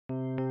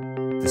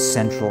The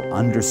central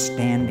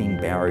understanding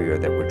barrier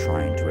that we're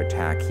trying to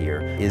attack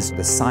here is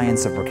the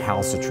science of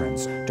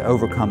recalcitrance, to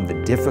overcome the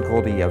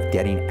difficulty of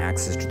getting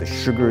access to the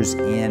sugars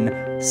in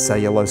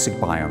cellulosic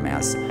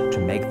biomass, to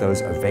make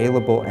those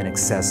available and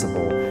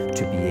accessible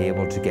to be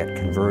able to get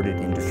converted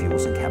into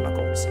fuels and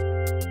chemicals.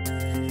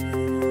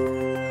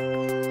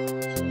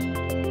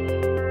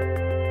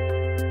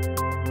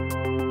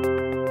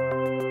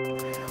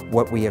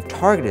 What we have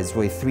targeted is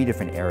really 3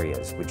 different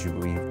areas, which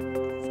we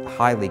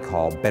highly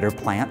call better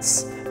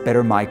plants,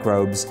 better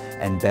microbes,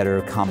 and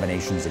better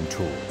combinations and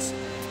tools.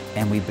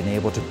 And we've been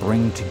able to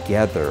bring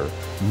together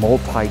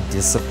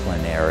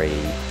multidisciplinary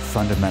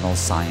fundamental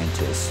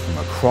scientists from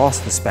across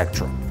the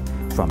spectrum,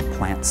 from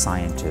plant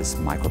scientists,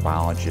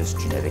 microbiologists,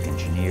 genetic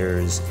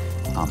engineers,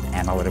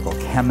 analytical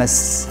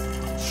chemists,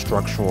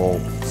 structural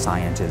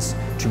scientists,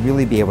 to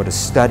really be able to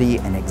study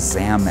and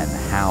examine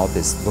how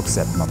this looks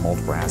at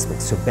multiple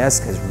aspects. So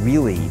BESC has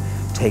really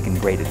taken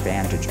great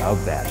advantage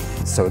of that.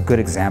 So a good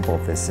example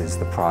of this is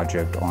the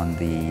project on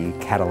the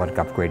catalytic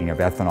upgrading of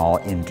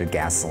ethanol into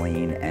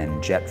gasoline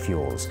and jet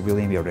fuels.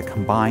 Really be able to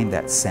combine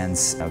that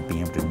sense of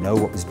being able to know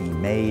what was being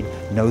made,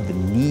 know the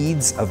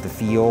needs of the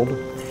field,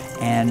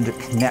 and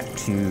connect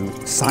to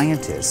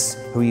scientists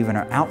who even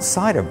are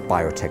outside of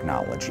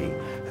biotechnology,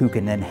 who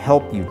can then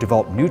help you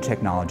develop new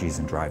technologies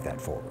and drive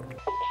that forward.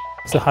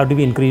 So how do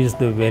we increase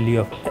the value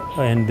of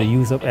and the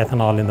use of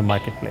ethanol in the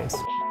marketplace?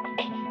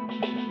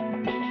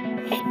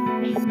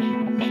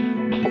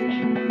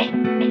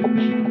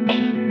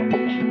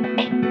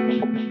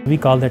 We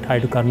call that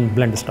hydrocarbon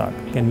blend stock.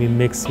 Can we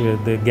mix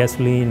with the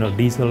gasoline or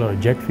diesel or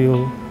jet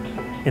fuel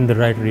in the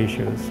right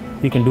ratios?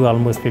 You can do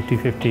almost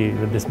 50-50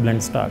 with this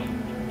blend stock.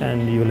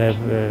 And you'll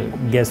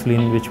have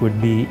gasoline which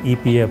would be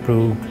EPA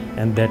approved,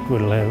 and that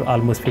will have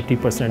almost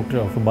 50%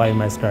 of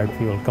biomass derived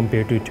fuel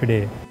compared to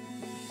today.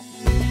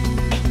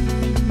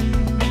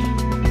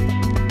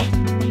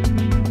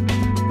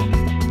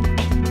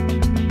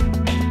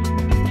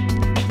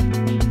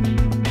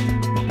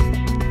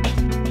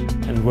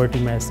 And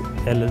Vertimass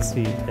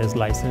LLC has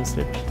licensed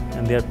it,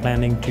 and they are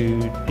planning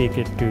to take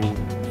it to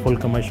full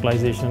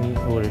commercialization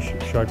over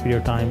a short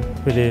period of time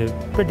with a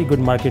pretty good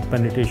market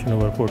penetration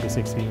over 4 to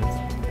 6 years.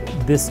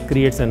 This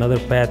creates another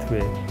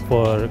pathway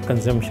for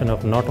consumption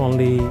of not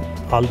only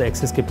all the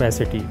excess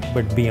capacity,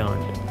 but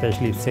beyond,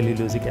 especially if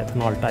cellulosic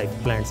ethanol type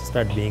plants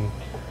start being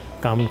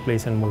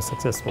commonplace and more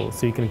successful.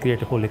 So you can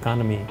create a whole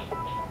economy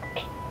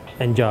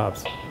and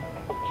jobs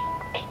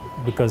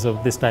because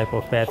of this type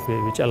of pathway,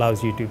 which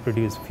allows you to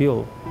produce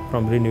fuel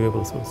from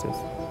renewable sources.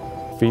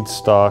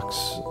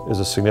 Feedstocks is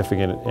a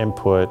significant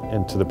input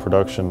into the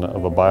production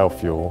of a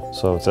biofuel.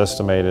 So it's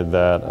estimated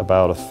that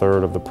about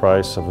 1/3 of the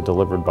price of a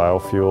delivered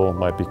biofuel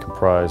might be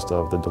comprised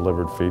of the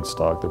delivered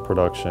feedstock, the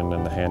production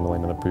and the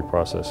handling and the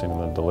pre-processing and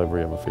the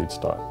delivery of a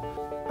feedstock.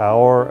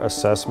 Our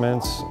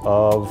assessments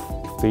of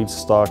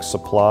feedstock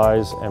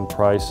supplies and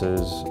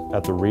prices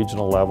at the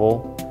regional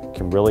level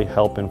can really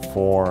help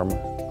inform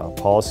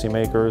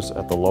policymakers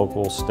at the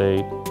local,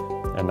 state,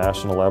 and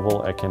national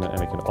level, and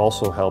it can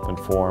also help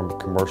inform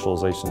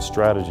commercialization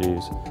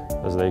strategies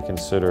as they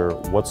consider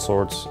what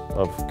sorts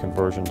of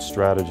conversion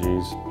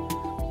strategies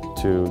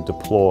to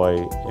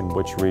deploy in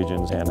which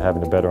regions, and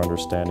having a better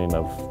understanding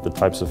of the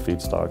types of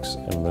feedstocks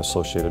and the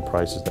associated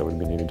prices that would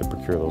be needed to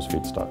procure those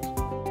feedstocks.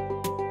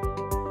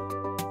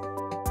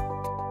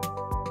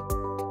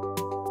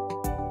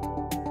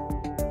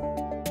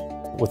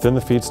 Within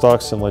the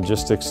feedstocks and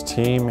logistics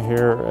team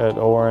here at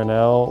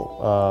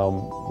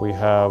ORNL, we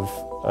have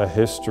a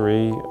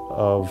history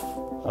of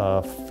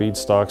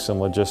feedstocks and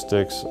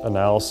logistics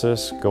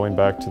analysis going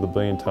back to the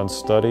Billion-Ton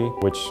Study,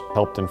 which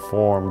helped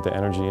inform the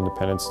Energy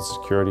Independence and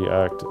Security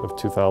Act of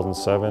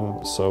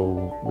 2007.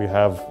 So we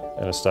have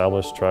an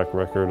established track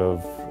record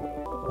of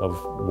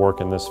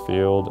work in this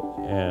field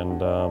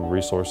and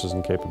resources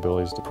and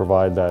capabilities to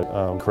provide that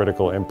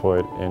critical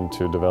input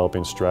into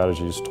developing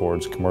strategies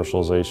towards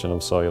commercialization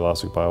of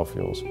cellulosic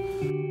biofuels.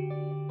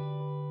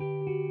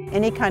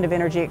 Any kind of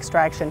energy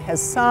extraction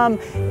has some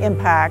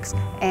impacts,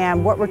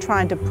 and what we're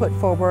trying to put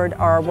forward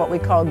are what we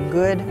call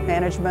good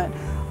management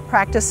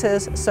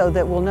practices, so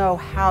that we'll know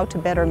how to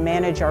better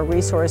manage our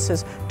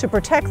resources to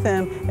protect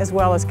them, as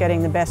well as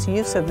getting the best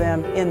use of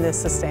them in this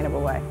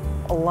sustainable way.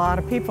 A lot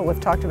of people have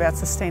talked about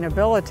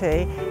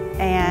sustainability,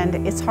 and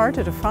it's hard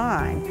to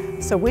define.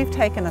 So we've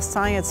taken a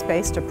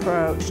science-based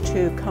approach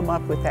to come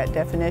up with that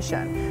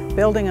definition,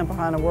 building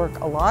upon a work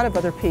a lot of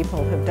other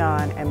people have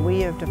done, and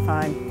we have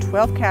defined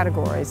 12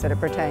 categories that it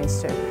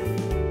pertains to.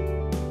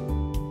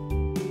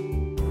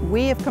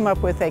 We have come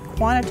up with a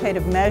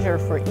quantitative measure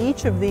for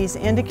each of these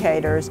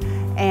indicators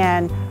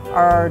and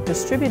are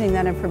distributing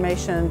that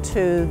information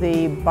to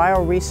the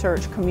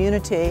bioresearch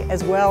community,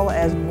 as well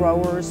as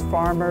growers,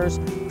 farmers,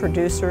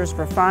 producers,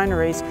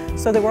 refineries,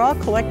 so that we're all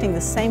collecting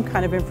the same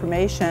kind of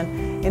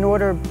information in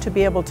order to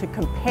be able to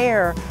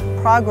compare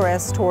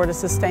progress toward a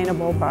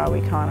sustainable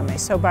bioeconomy.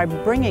 So by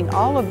bringing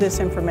all of this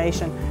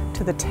information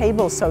to the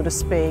table, so to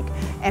speak,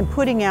 and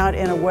putting out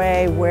in a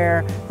way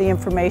where the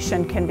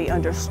information can be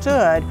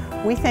understood,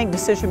 we think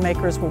decision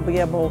makers will be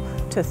able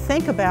to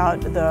think about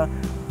the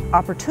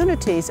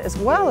opportunities as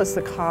well as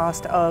the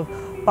cost of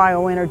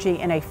bioenergy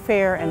in a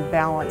fair and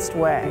balanced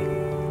way.